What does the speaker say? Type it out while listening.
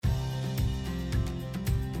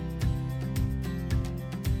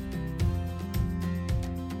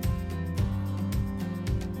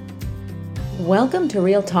Welcome to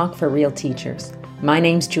Real Talk for Real Teachers. My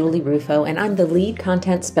name's Julie Rufo, and I'm the lead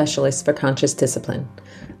content specialist for Conscious Discipline.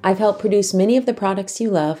 I've helped produce many of the products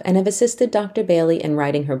you love and have assisted Dr. Bailey in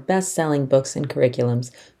writing her best-selling books and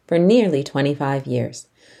curriculums for nearly 25 years.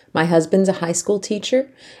 My husband's a high school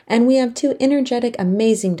teacher, and we have two energetic,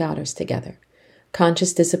 amazing daughters together.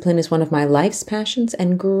 Conscious Discipline is one of my life's passions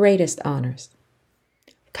and greatest honors.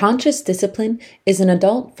 Conscious Discipline is an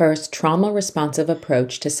adult-first, trauma-responsive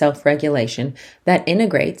approach to self-regulation that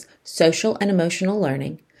integrates social and emotional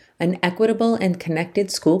learning, an equitable and connected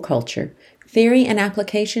school culture, theory and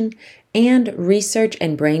application, and research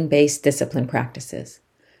and brain-based discipline practices.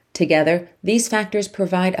 Together, these factors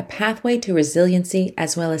provide a pathway to resiliency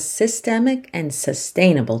as well as systemic and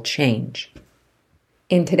sustainable change.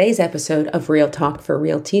 In today's episode of Real Talk for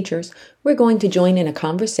Real Teachers, we're going to join in a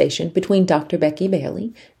conversation between Dr. Becky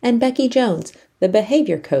Bailey and Becky Jones, the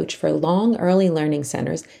behavior coach for Long Early Learning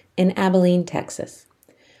Centers in Abilene, Texas.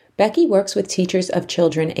 Becky works with teachers of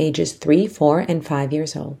children ages 3, 4, and 5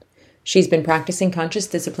 years old. She's been practicing conscious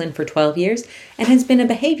discipline for 12 years and has been a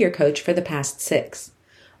behavior coach for the past 6.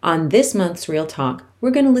 On this month's Real Talk, we're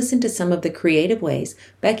going to listen to some of the creative ways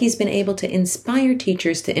Becky's been able to inspire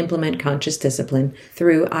teachers to implement conscious discipline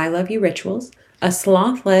through I Love You rituals, a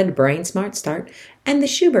sloth-led Brain Smart Start, and the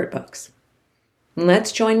Schubert books.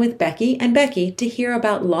 Let's join with Becky and Becky to hear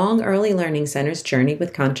about Long Early Learning Center's journey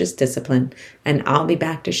with conscious discipline, and I'll be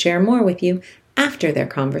back to share more with you after their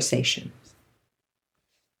conversation.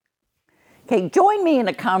 Okay, join me in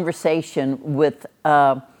a conversation with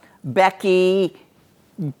Becky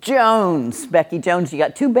Jones. Becky Jones, you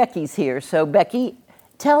got two Beckys here. So Becky,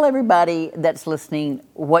 tell everybody that's listening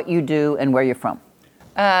what you do and where you're from.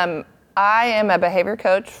 I am a behavior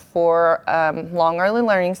coach for Long Early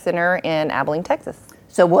Learning Center in Abilene, Texas.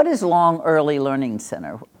 So what is Long Early Learning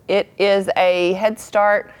Center? It is a Head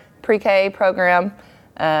Start pre-K program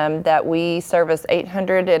that we service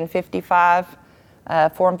 855 4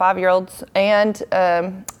 and 5-year-olds and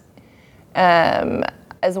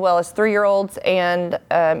as well as 3-year-olds and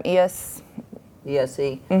ESE,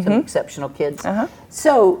 some exceptional kids. Uh-huh.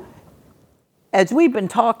 So, as we've been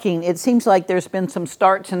talking, it seems like there's been some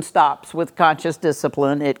starts and stops with conscious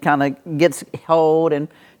discipline. It kind of gets hold and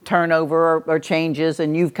turnover or changes,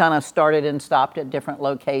 and you've kind of started and stopped at different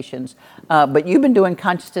locations. But you've been doing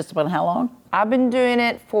conscious discipline how long? I've been doing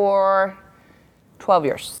it for 12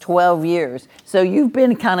 years. 12 years. So you've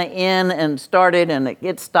been kind of in and started and it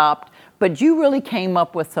gets stopped. But you really came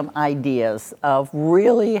up with some ideas of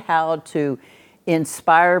really how to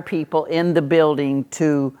inspire people in the building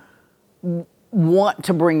to want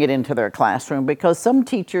to bring it into their classroom, because some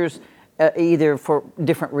teachers, either for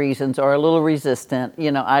different reasons, are a little resistant.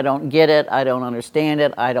 You know, I don't get it, I don't understand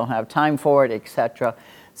it, I don't have time for it, etc.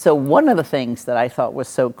 So one of the things that I thought was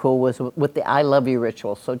so cool was with the I Love You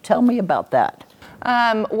ritual. So tell me about that.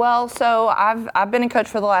 So I've been a coach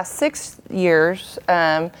for the last 6 years.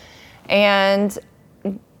 And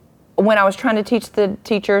when I was trying to teach the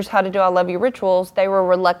teachers how to do I Love You rituals, they were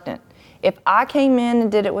reluctant. If I came in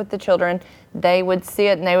and did it with the children, they would see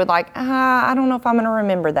it and they would I don't know if I'm going to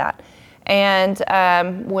remember that. And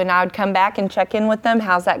when I would come back and check in with them,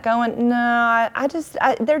 how's that going? No,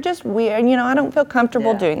 they're just weird. You know, I don't feel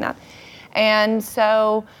comfortable doing that. And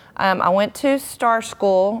so I went to Star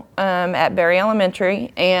School at Berry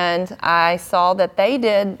Elementary, and I saw that they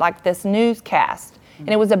did like this newscast. And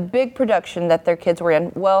it was a big production that their kids were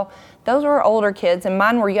in. Well, those were older kids and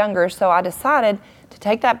mine were younger, so I decided to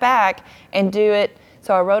take that back and do it.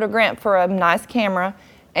 So I wrote a grant for a nice camera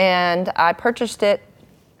and I purchased it,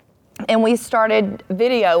 and we started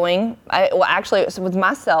videoing. Actually, it was with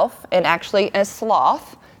myself and actually a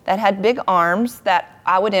sloth that had big arms that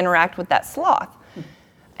I would interact with that sloth.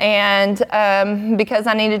 And because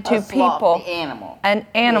I needed two people. The animal. An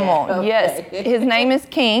animal, yeah, okay. Yes. His name is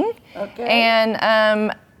King. Okay.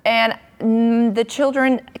 And the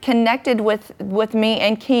children connected with me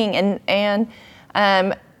and King,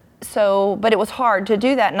 but it was hard to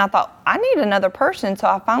do that, and I thought, I need another person, so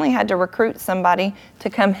I finally had to recruit somebody to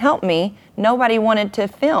come help me. Nobody wanted to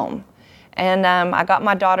film, and I got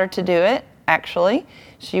my daughter to do it, actually.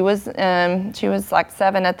 She was like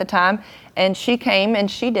 7 at the time, and she came and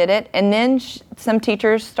she did it, and then some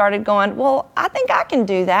teachers started going, well, I think I can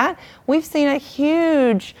do that. We've seen a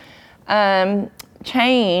huge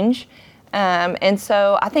change, and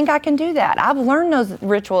so I think I can do that. I've learned those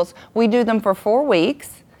rituals. We do them for 4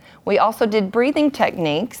 weeks. We also did breathing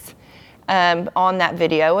techniques on that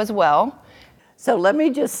video as well. So let me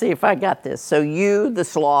just see if I got this. So you, the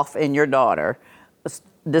sloth, and your daughter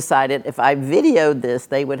decided if I videoed this,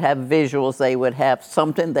 they would have visuals, they would have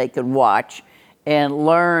something they could watch, and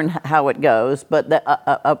learn how it goes, but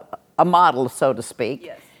a model, so to speak.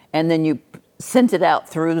 Yes. And then you sent it out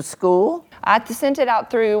through the school? I sent it out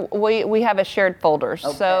through, we have a shared folders.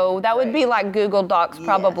 Okay, So that would be like Google Docs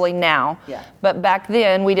probably now. Yeah. But back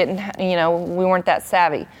then we didn't, we weren't that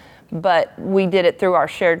savvy. But we did it through our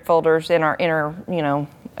shared folders in our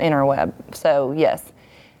interweb. So yes.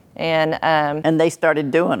 And they started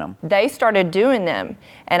doing them. They started doing them.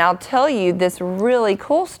 And I'll tell you this really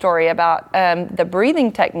cool story about the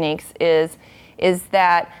breathing techniques is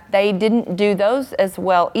that they didn't do those as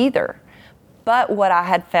well either. But what I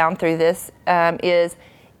had found through this is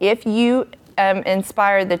if you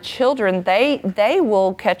inspire the children, they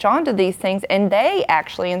will catch on to these things, and they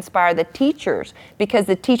actually inspire the teachers because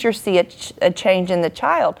the teachers see a change in the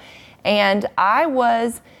child. And I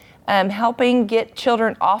was helping get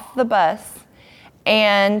children off the bus,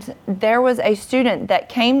 and there was a student that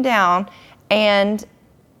came down, and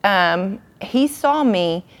he saw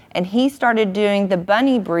me, and he started doing the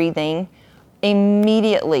bunny breathing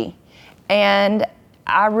immediately. And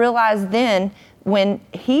I realized then when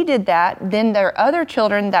he did that, then there are other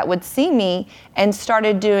children that would see me and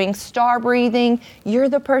started doing star breathing. You're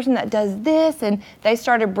the person that does this. And they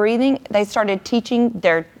started breathing. They started teaching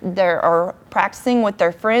or practicing with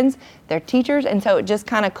their friends, their teachers. And so it just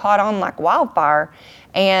kind of caught on like wildfire.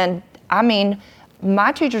 And I mean,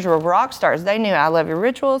 my teachers were rock stars. They knew I Love Your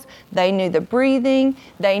Rituals. They knew the breathing.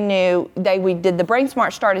 They knew we did the Brain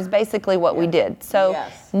Smart Start is basically what we did. So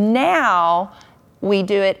now we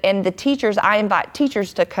do it, and the teachers, I invite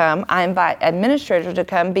teachers to come. I invite administrators to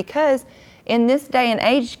come because in this day and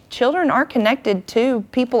age, children are connected to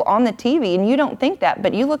people on the TV, and you don't think that,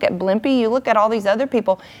 but you look at Blimpie, you look at all these other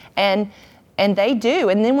people, and they do.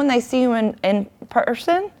 And then when they see you in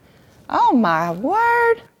person, oh my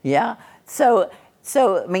word. Yeah. So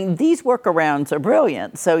I mean, these workarounds are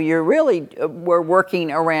brilliant. So you're really were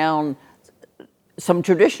working around some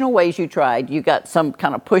traditional ways you tried. You got some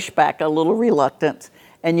kind of pushback, a little reluctance,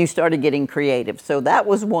 and you started getting creative. So that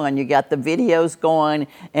was one. You got the videos going,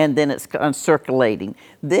 and then it's circulating.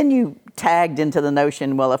 Then you tagged into the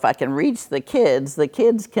notion, well, if I can reach the kids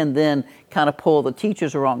can then kind of pull the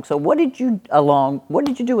teachers along. So what did you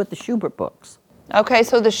do with the Schubert books? Okay,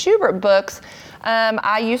 so the Schubert books,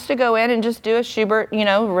 I used to go in and just do a Schubert,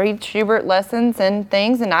 read Schubert lessons and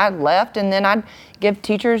things, and I left, and then I'd give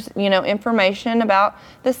teachers, information about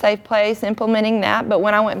the safe place, implementing that. But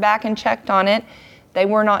when I went back and checked on it, they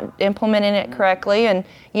were not implementing it correctly. And,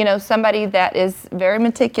 somebody that is very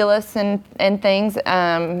meticulous and things,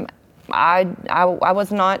 I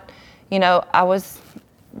was not, I was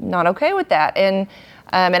not okay with that. And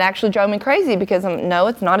it actually drove me crazy because no,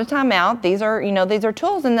 it's not a timeout. These are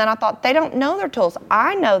tools. And then I thought, they don't know their tools.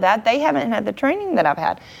 I know that. They haven't had the training that I've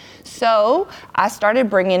had. So I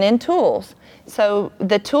started bringing in tools. So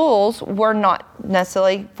the tools were not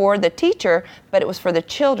necessarily for the teacher, but it was for the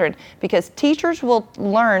children, because teachers will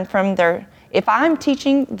learn from if I'm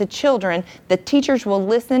teaching the children, the teachers will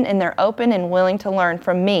listen and they're open and willing to learn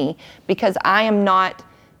from me, because I am not,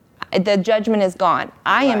 the judgment is gone.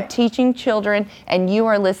 I am teaching children and you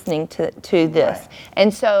are listening to this. Right.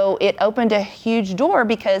 And so it opened a huge door,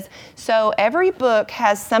 because so every book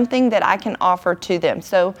has something that I can offer to them.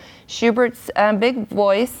 So Schubert's Big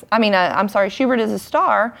Voice, Schubert is a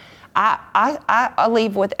Star, I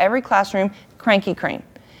leave with every classroom Cranky Cream.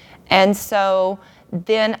 And so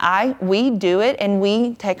then we do it, and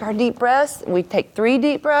we take our deep breaths. We take 3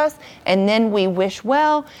 deep breaths, and then we wish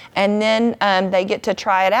well, and then they get to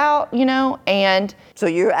try it out, and... So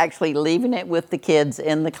you're actually leaving it with the kids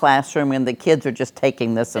in the classroom, and the kids are just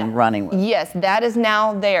taking this and running with it. Yes, that is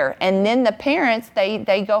now there. And then the parents,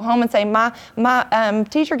 they go home and say, my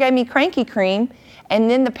teacher gave me Cranky Cream, and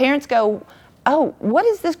then the parents go, oh, what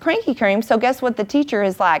is this Cranky Cream? So guess what the teacher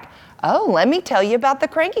is like? Oh, let me tell you about the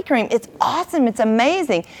Cranky Cream. It's awesome. It's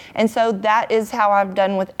amazing. And so that is how I've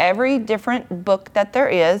done with every different book that there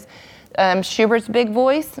is. Schubert's Big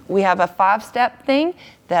Voice, we have a 5-step thing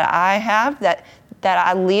that I have that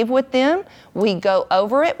I leave with them. We go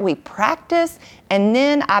over it, we practice, and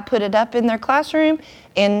then I put it up in their classroom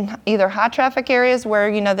in either high traffic areas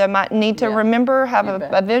where, they might need to remember, have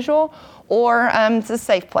a visual, or it's a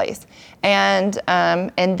safe place. And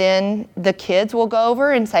then the kids will go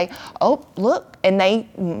over and say, oh, look, and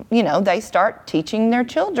they start teaching their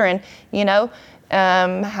children,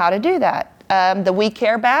 how to do that. The We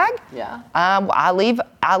Care bag, I leave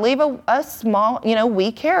a small,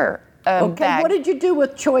 We Care bag. What did you do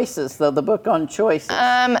with Choices, though, the book on choices?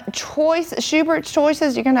 Schubert's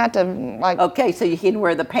Choices, you're going to have to, like... Okay, so you can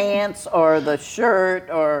wear the pants or the shirt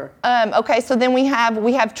or... Okay, so then we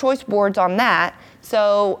have choice boards on that.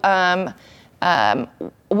 So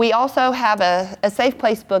We also have a Safe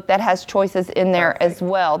Place book that has choices in there as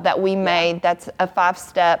well that we made. That's a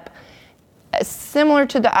 5-step, similar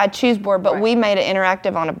to the I Choose board, but we made it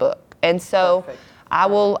interactive on a book. And so I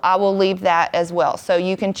will leave that as well. So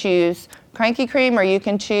you can choose Cranky Cream, or you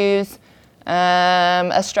can choose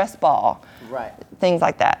a stress ball. Right. Things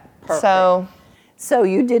like that. Perfect. So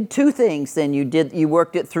you did 2 things then. You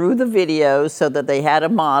worked it through the videos so that they had a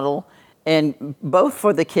model, and both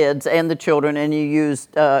for the kids and the children, and you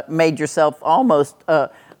made yourself almost for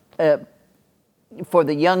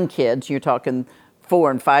the young kids. You're talking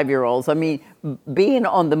 4 and 5-year-olds. I mean, being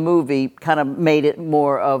on the movie kind of made it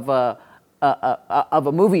more of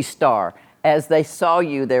a movie star. As they saw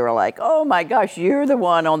you, they were like, "Oh my gosh, you're the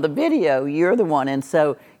one on the video. You're the one." And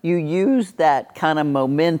so you used that kind of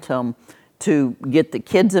momentum to get the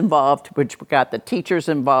kids involved, which got the teachers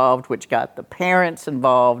involved, which got the parents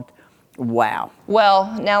involved. Wow.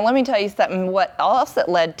 Well, now let me tell you something. What else it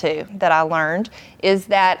led to that I learned is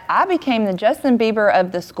that I became the Justin Bieber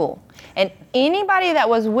of the school. And anybody that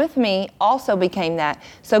was with me also became that.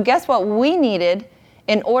 So guess what we needed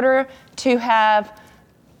in order to have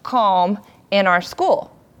calm in our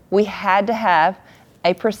school? We had to have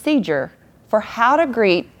a procedure for how to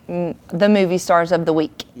greet the movie stars of the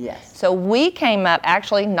week. Yes. So we came up,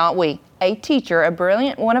 actually not we, a teacher, a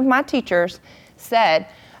brilliant one of my teachers said,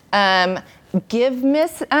 give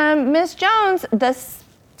Miss Jones the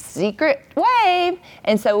secret wave.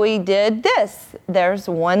 And so we did this. There's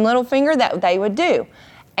one little finger that they would do.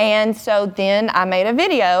 And so then I made a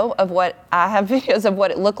video of I have videos of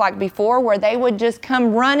what it looked like before, where they would just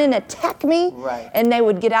come run and attack me. Right. And they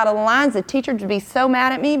would get out of the lines. The teachers would be so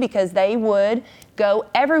mad at me because they would go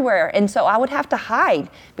everywhere. And so I would have to hide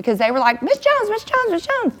because they were like, Miss Jones, Miss Jones, Miss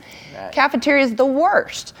Jones. Right. Cafeteria is the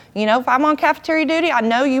worst. You know, if I'm on cafeteria duty, I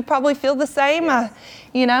know you probably feel the same, yes.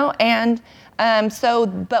 You know, and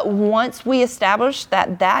but once we established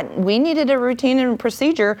that we needed a routine and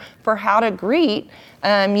procedure for how to greet,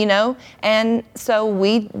 you know, and so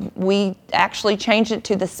we actually changed it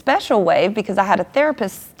to the special wave because I had a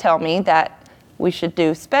therapist tell me that we should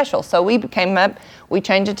do special. So we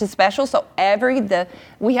changed it to special. So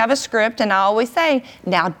we have a script, and I always say,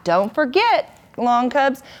 now don't forget, Long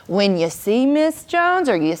Cubs, when you see Miss Jones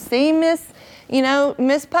or you see Miss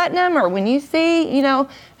Putnam, or when you see,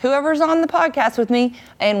 whoever's on the podcast with me,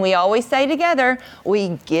 and we always say together,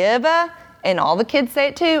 we give and all the kids say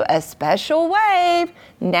it too, a special wave.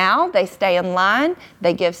 Now they stay in line,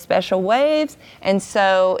 they give special waves, and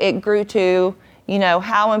so it grew to,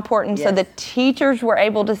 how important. Yes. So the teachers were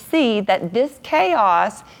able to see that this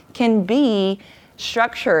chaos can be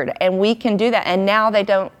structured, and we can do that, and now they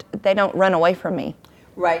don't run away from me.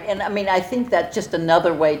 Right, and I mean, I think that's just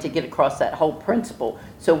another way to get across that whole principle.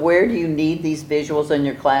 So where do you need these visuals in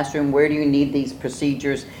your classroom? Where do you need these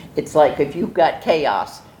procedures? It's like if you've got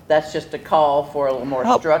chaos, that's just a call for a little more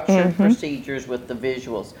structured procedures with the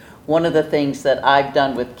visuals. One of the things that I've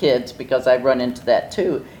done with kids, because I run into that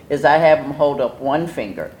too, is I have them hold up one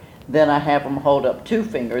finger, then I have them hold up 2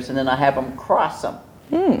 fingers, and then I have them cross them.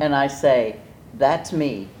 And I say, that's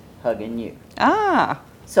me hugging you. Ah.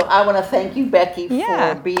 So I want to thank you, Becky,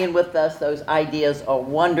 for being with us. Those ideas are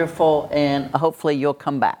wonderful, and hopefully you'll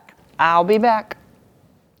come back. I'll be back.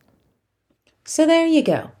 So there you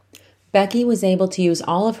go. Becky was able to use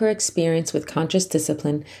all of her experience with conscious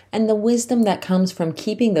discipline and the wisdom that comes from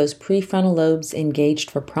keeping those prefrontal lobes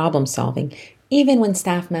engaged for problem solving, even when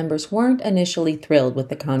staff members weren't initially thrilled with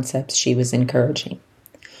the concepts she was encouraging.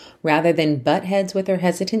 Rather than butt heads with her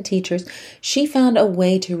hesitant teachers, she found a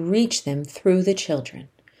way to reach them through the children.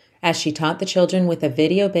 As she taught the children with a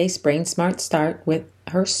video-based Brain Smart Start with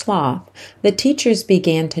her sloth, the teachers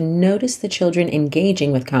began to notice the children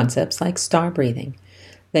engaging with concepts like star breathing.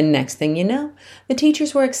 The next thing you know, the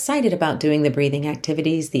teachers were excited about doing the breathing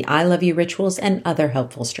activities, the I Love You rituals, and other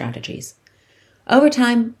helpful strategies. Over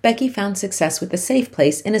time, Becky found success with the Safe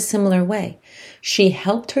Place in a similar way. She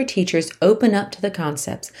helped her teachers open up to the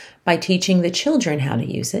concepts by teaching the children how to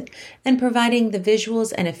use it and providing the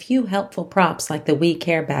visuals and a few helpful props like the We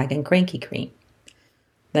Care bag and Cranky Cream.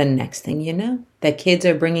 The next thing you know, the kids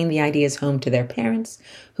are bringing the ideas home to their parents,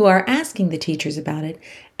 who are asking the teachers about it,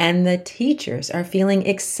 and the teachers are feeling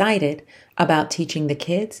excited about teaching the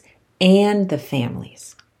kids and the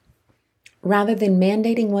families. Rather than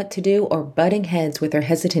mandating what to do or butting heads with her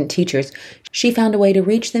hesitant teachers, she found a way to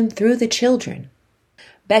reach them through the children.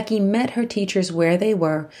 Becky met her teachers where they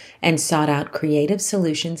were and sought out creative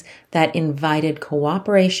solutions that invited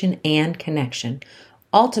cooperation and connection,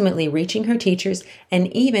 ultimately reaching her teachers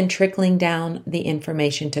and even trickling down the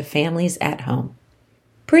information to families at home.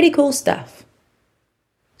 Pretty cool stuff.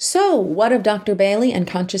 So, what have Dr. Bailey and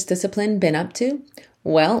Conscious Discipline been up to?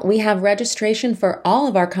 Well, we have registration for all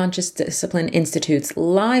of our Conscious Discipline Institutes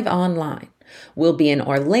live online. We'll be in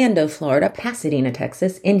Orlando, Florida, Pasadena,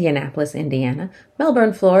 Texas, Indianapolis, Indiana,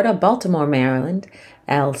 Melbourne, Florida, Baltimore, Maryland,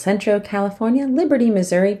 El Centro, California, Liberty,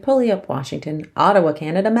 Missouri, Puyallup, Washington, Ottawa,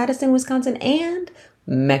 Canada, Madison, Wisconsin, and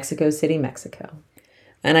Mexico City, Mexico.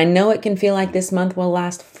 And I know it can feel like this month will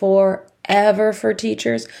last forever for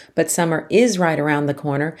teachers, but summer is right around the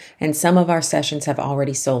corner, and some of our sessions have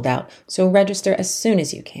already sold out, so register as soon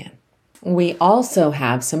as you can. We also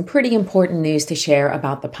have some pretty important news to share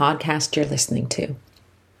about the podcast you're listening to.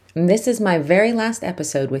 This is my very last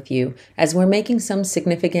episode with you, as we're making some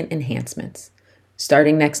significant enhancements.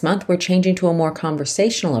 Starting next month, we're changing to a more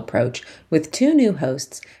conversational approach with 2 new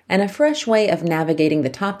hosts and a fresh way of navigating the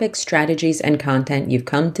topics, strategies, and content you've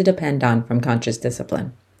come to depend on from Conscious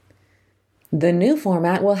Discipline. The new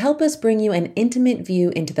format will help us bring you an intimate view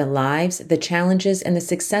into the lives, the challenges, and the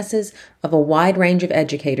successes of a wide range of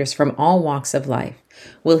educators from all walks of life.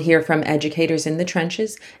 We'll hear from educators in the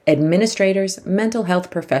trenches, administrators, mental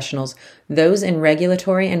health professionals, those in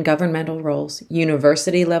regulatory and governmental roles,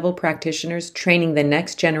 university-level practitioners training the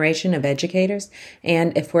next generation of educators,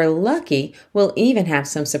 and if we're lucky, we'll even have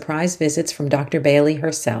some surprise visits from Dr. Bailey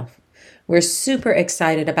herself. We're super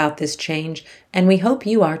excited about this change, and we hope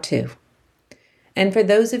you are too. And for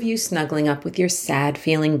those of you snuggling up with your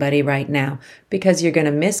sad-feeling buddy right now because you're going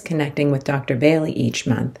to miss connecting with Dr. Bailey each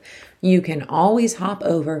month, you can always hop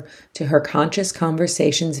over to her Conscious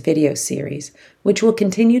Conversations video series, which will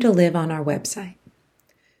continue to live on our website.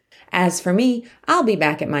 As for me, I'll be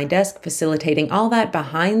back at my desk facilitating all that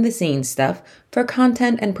behind-the-scenes stuff for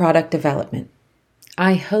content and product development.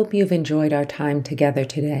 I hope you've enjoyed our time together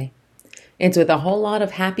today. It's with a whole lot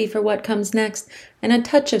of happy for what comes next and a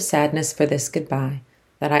touch of sadness for this goodbye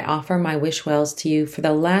that I offer my wish wells to you for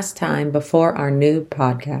the last time before our new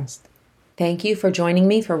podcast. Thank you for joining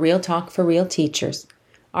me for Real Talk for Real Teachers.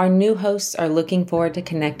 Our new hosts are looking forward to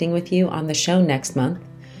connecting with you on the show next month.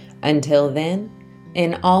 Until then,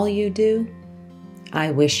 in all you do, I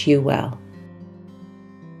wish you well.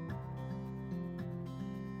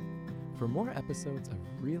 For more episodes of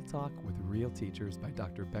Real Talk with Real Teachers by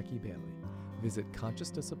Dr. Becky Bailey, visit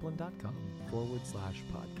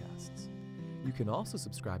consciousdiscipline.com/podcasts. You can also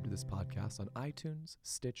subscribe to this podcast on iTunes,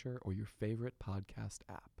 Stitcher, or your favorite podcast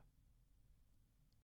app.